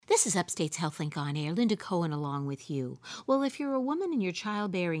This is Upstate's HealthLink on Air. Linda Cohen along with you. Well, if you're a woman in your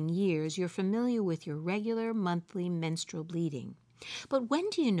childbearing years, you're familiar with your regular monthly menstrual bleeding. But when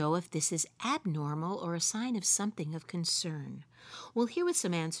do you know if this is abnormal or a sign of something of concern? Well, here with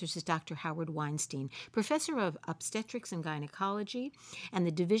some answers is Dr. Howard Weinstein, professor of obstetrics and gynecology and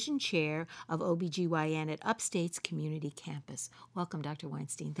the division chair of OBGYN at Upstate's community campus. Welcome, Dr.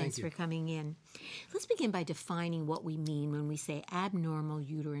 Weinstein. Thanks for coming in. Let's begin by defining what we mean when we say abnormal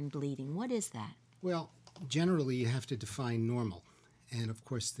uterine bleeding. What is that? Well, generally you have to define normal. And of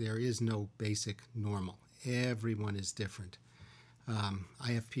course, there is no basic normal. Everyone is different.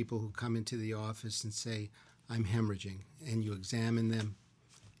 I have people who come into the office and say, I'm hemorrhaging, and you examine them,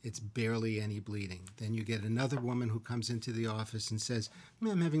 it's barely any bleeding. Then you get another woman who comes into the office and says,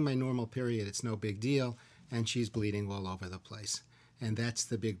 I'm having my normal period, it's no big deal, and she's bleeding all over the place. And that's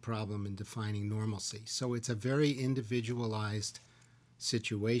the big problem in defining normalcy. So it's a very individualized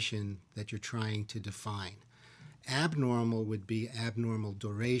situation that you're trying to define. Abnormal would be abnormal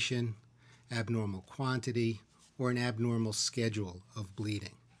duration, abnormal quantity, or an abnormal schedule of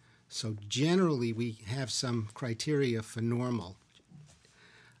bleeding. So generally, we have some criteria for normal.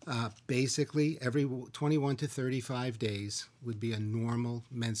 Basically, every 21 to 35 days would be a normal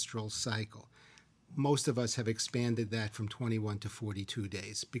menstrual cycle. Most of us have expanded that from 21 to 42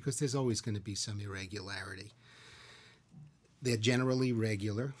 days because there's always going to be some irregularity. They're generally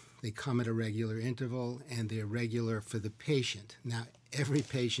regular. They come at a regular interval, and they're regular for the patient. Now, every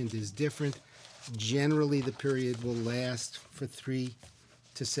patient is different. Generally, the period will last for 3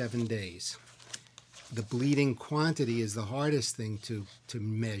 to 7 days. The bleeding quantity is the hardest thing to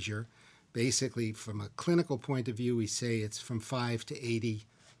measure. Basically, from a clinical point of view, we say it's from 5 to 80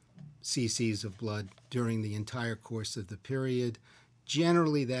 cc's of blood during the entire course of the period.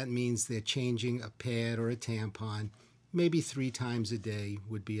 Generally, that means they're changing a pad or a tampon. Maybe 3 times a day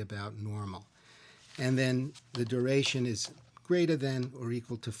would be about normal. And then the duration is greater than or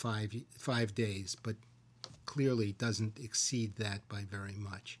equal to 5 days, but clearly doesn't exceed that by very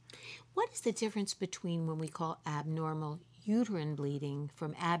much. What is the difference between when we call abnormal uterine bleeding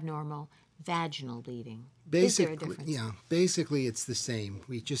from abnormal vaginal bleeding? Is there a difference? Yeah, basically it's the same.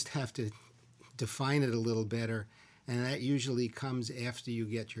 We just have to define it a little better, and that usually comes after you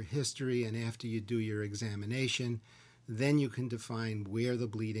get your history and after you do your examination. Then you can define where the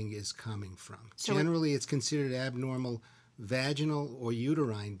bleeding is coming from. So generally, it's considered abnormal vaginal or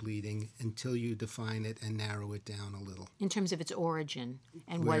uterine bleeding until you define it and narrow it down a little. In terms of its origin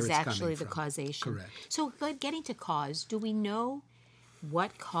and Where was it's actually the coming from. causation. Correct. So getting to cause, do we know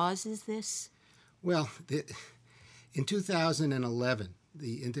what causes this? Well, in 2011,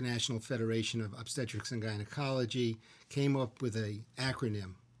 the International Federation of Obstetrics and Gynecology came up with an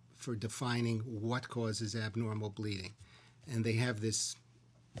acronym for defining what causes abnormal bleeding. And they have this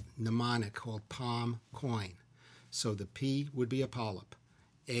mnemonic called POM-COIN. So the P would be a polyp.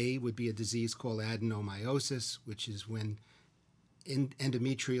 A would be a disease called adenomyosis, which is when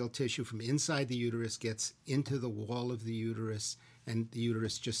endometrial tissue from inside the uterus gets into the wall of the uterus and the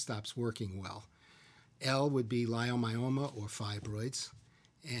uterus just stops working well. L would be leiomyoma or fibroids.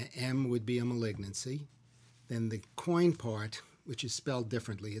 M would be a malignancy. Then the COIN part, which is spelled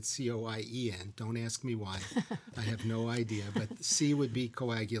differently, it's C-O-I-E-N. Don't ask me why. I have no idea. But C would be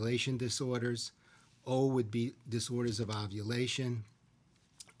coagulation disorders. O would be disorders of ovulation.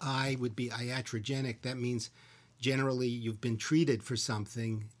 I would be iatrogenic. That means generally you've been treated for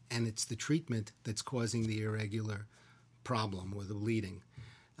something and it's the treatment that's causing the irregular problem or the bleeding.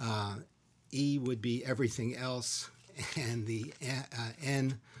 E would be everything else, and the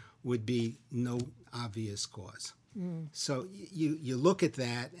N would be no obvious cause. So you look at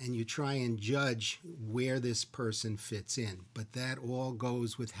that and you try and judge where this person fits in, but that all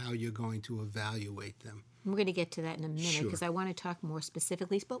goes with how you're going to evaluate them. We're going to get to that in a minute because Sure. I want to talk more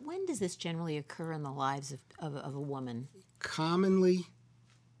specifically. But when does this generally occur in the lives of a woman? Commonly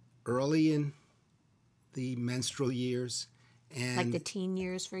early in the menstrual years, and Like the teen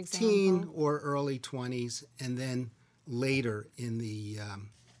years, for example? teen or early 20s, and then later in the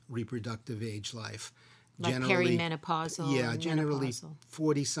reproductive age life. Like perimenopausal? Yeah, and generally menopausal.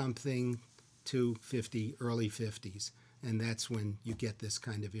 40-something to 50, early 50s. And that's when you get this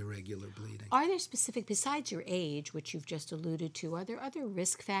kind of irregular bleeding. Are there specific, besides your age, which you've just alluded to, are there other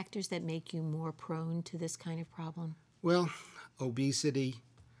risk factors that make you more prone to this kind of problem? Well, obesity,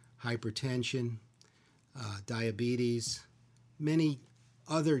 hypertension, diabetes, many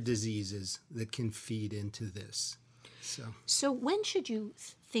other diseases that can feed into this. So when should you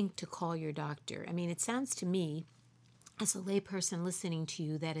think to call your doctor? I mean, it sounds to me, as a layperson listening to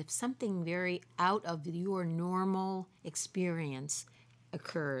you, that if something very out of your normal experience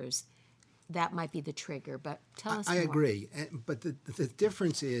occurs, that might be the trigger. But tell us I more. agree. But the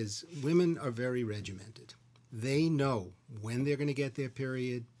difference is women are very regimented. They know when they're going to get their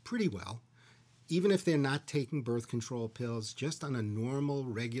period pretty well. Even if they're not taking birth control pills, just on a normal,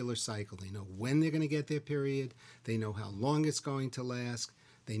 regular cycle, they know when they're going to get their period. They know how long it's going to last.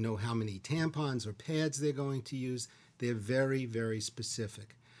 They know how many tampons or pads they're going to use. They're very, very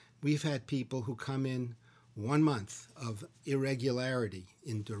specific. We've had people who come in 1 month of irregularity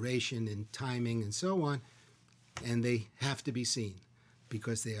in duration, in timing, and so on, and they have to be seen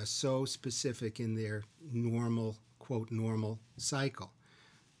because they are so specific in their normal, quote, normal cycle.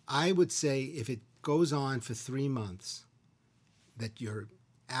 I would say if it goes on for 3 months, that you're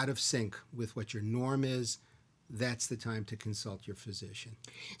out of sync with what your norm is, that's the time to consult your physician.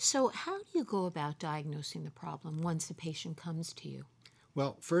 So, how do you go about diagnosing the problem once a patient comes to you?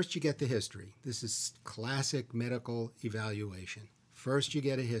 Well, first you get the history. This is classic medical evaluation. First you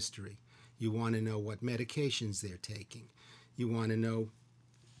get a history. You want to know what medications they're taking. You want to know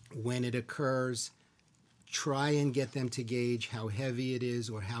when it occurs. Try and get them to gauge how heavy it is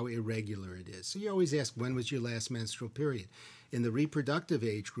or how irregular it is. So you always ask, when was your last menstrual period? In the reproductive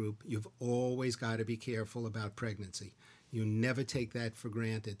age group, you've always got to be careful about pregnancy. You never take that for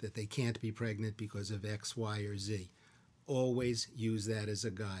granted, that they can't be pregnant because of X, Y, or Z. Always use that as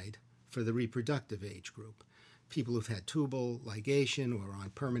a guide for the reproductive age group. People who've had tubal ligation or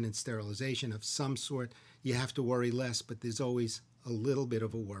on permanent sterilization of some sort, you have to worry less, but there's always a little bit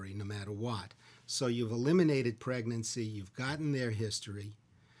of a worry no matter what. So you've eliminated pregnancy, you've gotten their history,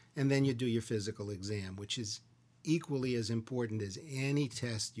 and then you do your physical exam, which is equally as important as any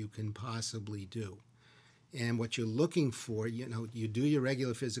test you can possibly do. And what you're looking for, you do your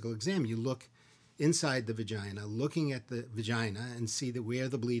regular physical exam, you look inside the vagina, looking at the vagina and see where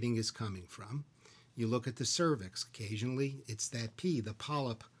the bleeding is coming from. You look at the cervix. Occasionally, it's that the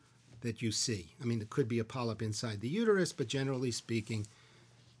polyp that you see. I mean, it could be a polyp inside the uterus, but generally speaking,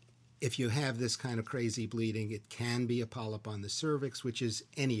 if you have this kind of crazy bleeding, it can be a polyp on the cervix, which is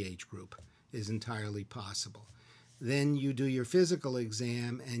any age group, is entirely possible. Then you do your physical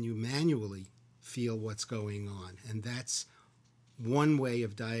exam and you manually feel what's going on. And that's one way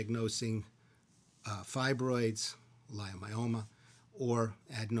of diagnosing fibroids, leiomyoma, or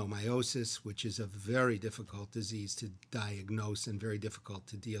adenomyosis, which is a very difficult disease to diagnose and very difficult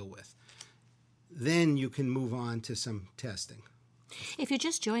to deal with. Then you can move on to some testing. If you're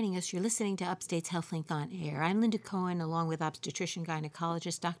just joining us, you're listening to Upstate's HealthLink on Air. I'm Linda Cohen, along with obstetrician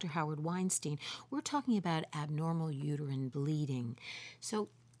gynecologist Dr. Howard Weinstein. We're talking about abnormal uterine bleeding. So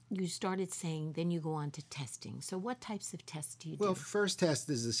you started saying then you go on to testing. So what types of tests do you do? Well, first test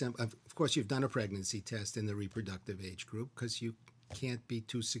is the simple. Of course, you've done a pregnancy test in the reproductive age group because you can't be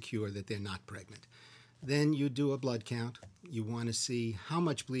too secure that they're not pregnant. Then you do a blood count. You want to see how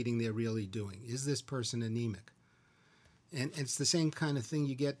much bleeding they're really doing. Is this person anemic? And it's the same kind of thing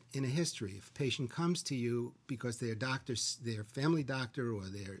you get in a history. If a patient comes to you because their doctor, their family doctor or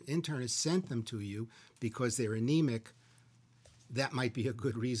their internist sent them to you because they're anemic, that might be a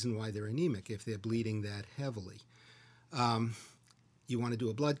good reason why they're anemic if they're bleeding that heavily. You want to do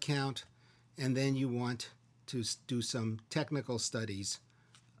a blood count, and then you want to do some technical studies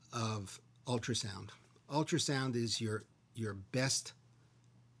of ultrasound. Ultrasound is your best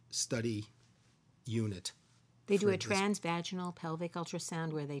study unit. They do a transvaginal pelvic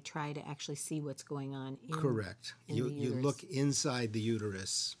ultrasound where they try to actually see what's going on in Correct. in the You uterus. look inside the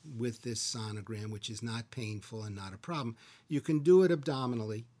uterus with this sonogram, which is not painful and not a problem. You can do it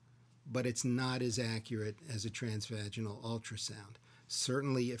abdominally, but it's not as accurate as a transvaginal ultrasound.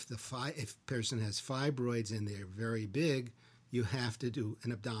 Certainly, if if a person has fibroids and they're very big, you have to do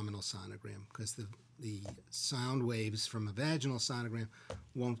an abdominal sonogram because the sound waves from a vaginal sonogram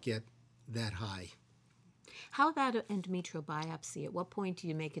won't get that high. How about an endometrial biopsy? At what point do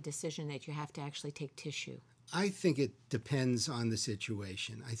you make a decision that you have to actually take tissue? I think it depends on the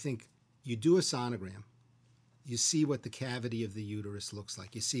situation. I think you do a sonogram. You see what the cavity of the uterus looks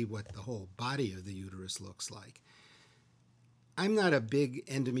like. You see what the whole body of the uterus looks like. I'm not a big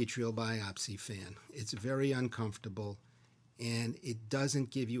endometrial biopsy fan. It's very uncomfortable, and it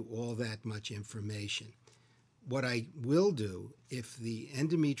doesn't give you all that much information. What I will do, if the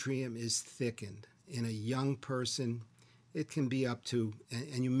endometrium is thickened in a young person, it can be up to,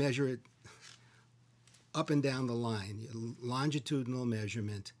 and you measure it up and down the line, longitudinal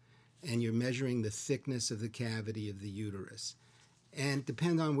measurement, and you're measuring the thickness of the cavity of the uterus. And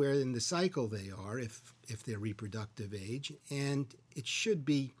depend on where in the cycle they are, if they're reproductive age, and it should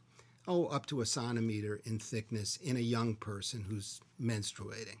be, up to a centimeter in thickness in a young person who's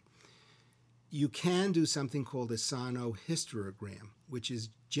menstruating. You can do something called a sonohysterogram, which is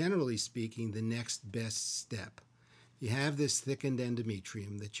generally speaking the next best step. You have this thickened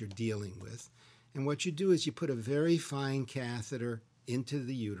endometrium that you're dealing with, and what you do is you put a very fine catheter into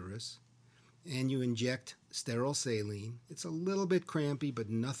the uterus and you inject sterile saline. It's a little bit crampy, but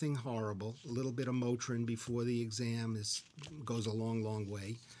nothing horrible. A little bit of Motrin before the exam goes a long, long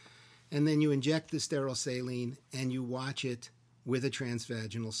way. And then you inject the sterile saline and you watch it with a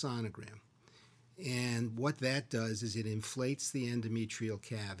transvaginal sonogram. And what that does is it inflates the endometrial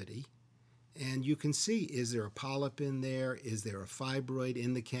cavity. And you can see, is there a polyp in there? Is there a fibroid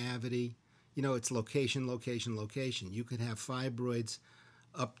in the cavity? You know, it's location, location, location. You could have fibroids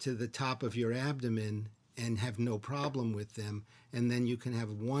up to the top of your abdomen and have no problem with them. And then you can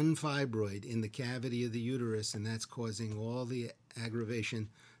have one fibroid in the cavity of the uterus, and that's causing all the aggravation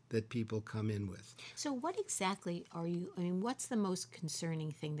that people come in with. So what exactly what's the most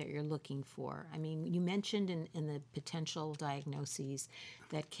concerning thing that you're looking for? I mean, you mentioned in the potential diagnoses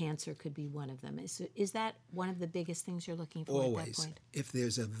that cancer could be one of them. Is that one of the biggest things you're looking for Always. At that point? If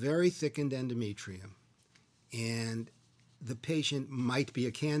there's a very thickened endometrium and the patient might be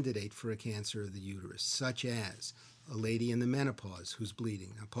a candidate for a cancer of the uterus, such as a lady in the menopause who's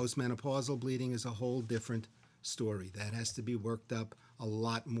bleeding. Now, postmenopausal bleeding is a whole different story. That has to be worked up a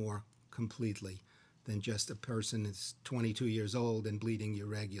lot more completely than just a person that's 22 years old and bleeding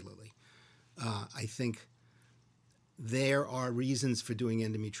irregularly. I think there are reasons for doing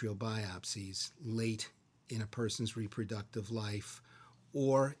endometrial biopsies late in a person's reproductive life,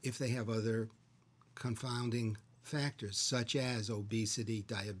 or if they have other confounding factors such as obesity,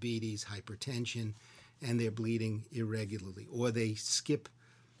 diabetes, hypertension, and they're bleeding irregularly, or they skip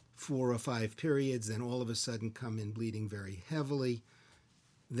 4 or 5 periods, then all of a sudden come in bleeding very heavily,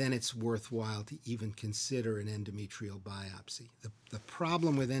 then it's worthwhile to even consider an endometrial biopsy. The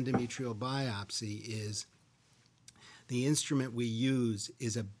problem with endometrial biopsy is the instrument we use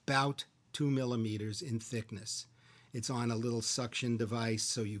is about 2 millimeters in thickness. It's on a little suction device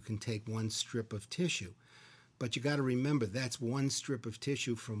so you can take one strip of tissue. But you got to remember, that's one strip of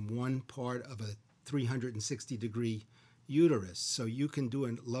tissue from one part of a 360-degree uterus. So you can do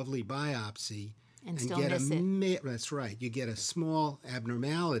a lovely biopsy and still get miss it. That's right. You get a small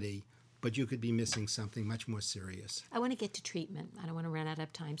abnormality, but you could be missing something much more serious. I want to get to treatment. I don't want to run out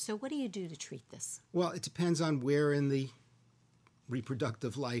of time. So what do you do to treat this? Well, it depends on where in the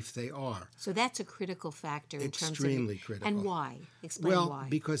reproductive life they are. So that's a critical factor in terms of... Extremely critical. And why? Explain why. Well,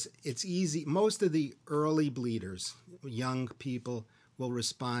 because it's easy. Most of the early bleeders, young people, will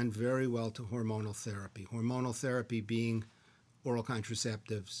respond very well to hormonal therapy. Hormonal therapy being oral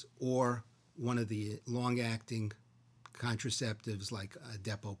contraceptives or one of the long-acting contraceptives like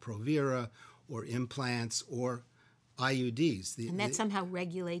Depo-Provera or implants or IUDs. And that somehow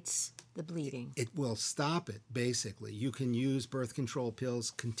regulates the bleeding. It will stop it, basically. You can use birth control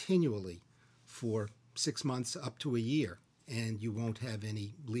pills continually for 6 months up to a year, and you won't have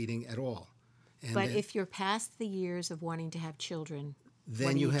any bleeding at all. And but if you're past the years of wanting to have children,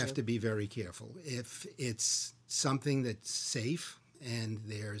 then you have to be very careful. If it's something that's safe and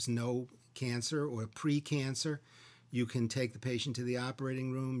there's no cancer or pre-cancer, you can take the patient to the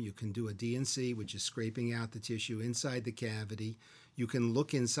operating room. You can do a D&C, which is scraping out the tissue inside the cavity. You can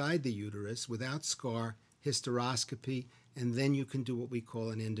look inside the uterus without scar, hysteroscopy, and then you can do what we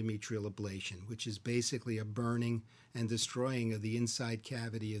call an endometrial ablation, which is basically a burning and destroying of the inside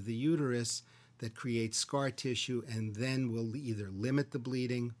cavity of the uterus that creates scar tissue and then will either limit the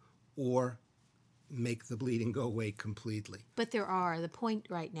bleeding or make the bleeding go away completely. But the point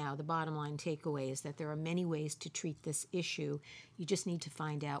right now, the bottom line takeaway is that there are many ways to treat this issue. You just need to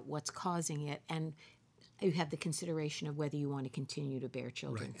find out what's causing it, and you have the consideration of whether you want to continue to bear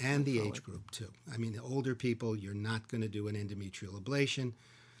children. Right, and the age group too. I mean, the older people, you're not going to do an endometrial ablation.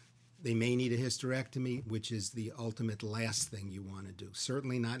 They may need a hysterectomy, which is the ultimate last thing you want to do.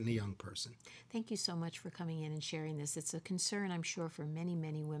 Certainly not in a young person. Thank you so much for coming in and sharing this. It's a concern, I'm sure, for many,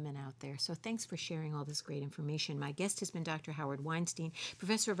 many women out there. So thanks for sharing all this great information. My guest has been Dr. Howard Weinstein,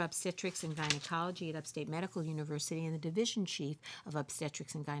 Professor of Obstetrics and Gynecology at Upstate Medical University and the Division Chief of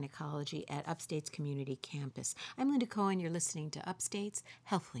Obstetrics and Gynecology at Upstate's Community Campus. I'm Linda Cohen. You're listening to Upstate's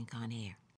HealthLink on Air.